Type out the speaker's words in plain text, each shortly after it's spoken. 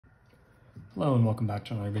Hello and welcome back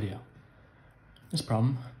to another video. In this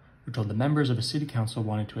problem, we're told the members of a city council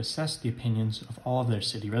wanted to assess the opinions of all of their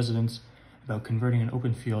city residents about converting an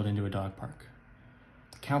open field into a dog park.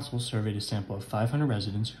 The council surveyed a sample of 500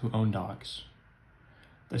 residents who own dogs.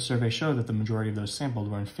 The survey showed that the majority of those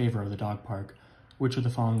sampled were in favor of the dog park. Which of the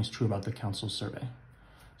following is true about the council's survey?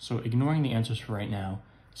 So ignoring the answers for right now,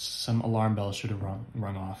 some alarm bells should have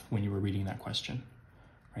rung off when you were reading that question,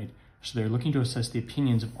 right? So they're looking to assess the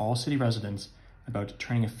opinions of all city residents about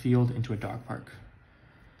turning a field into a dog park.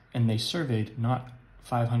 And they surveyed not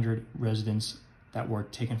 500 residents that were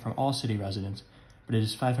taken from all city residents, but it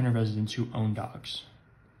is 500 residents who own dogs.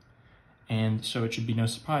 And so it should be no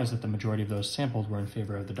surprise that the majority of those sampled were in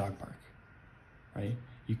favor of the dog park, right?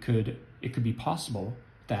 It could be possible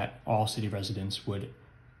that all city residents would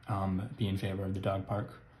be in favor of the dog park,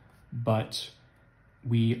 but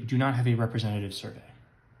we do not have a representative survey.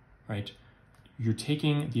 Right? You're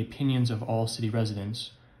taking the opinions of all city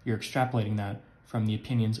residents, you're extrapolating that from the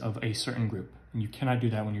opinions of a certain group, and you cannot do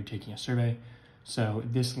that when you're taking a survey. So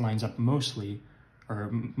this lines up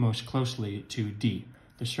most closely to D.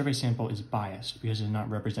 The survey sample is biased because it is not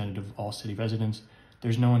representative of all city residents.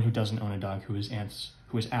 There's no one who doesn't own a dog who was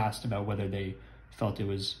asked about whether they felt it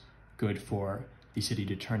was good for the city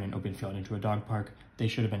to turn an open field into a dog park. They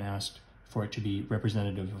should have been asked for it to be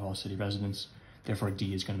representative of all city residents. Therefore,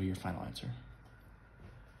 D is going to be your final answer.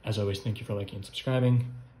 As always, thank you for liking and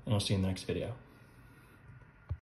subscribing, and I'll see you in the next video.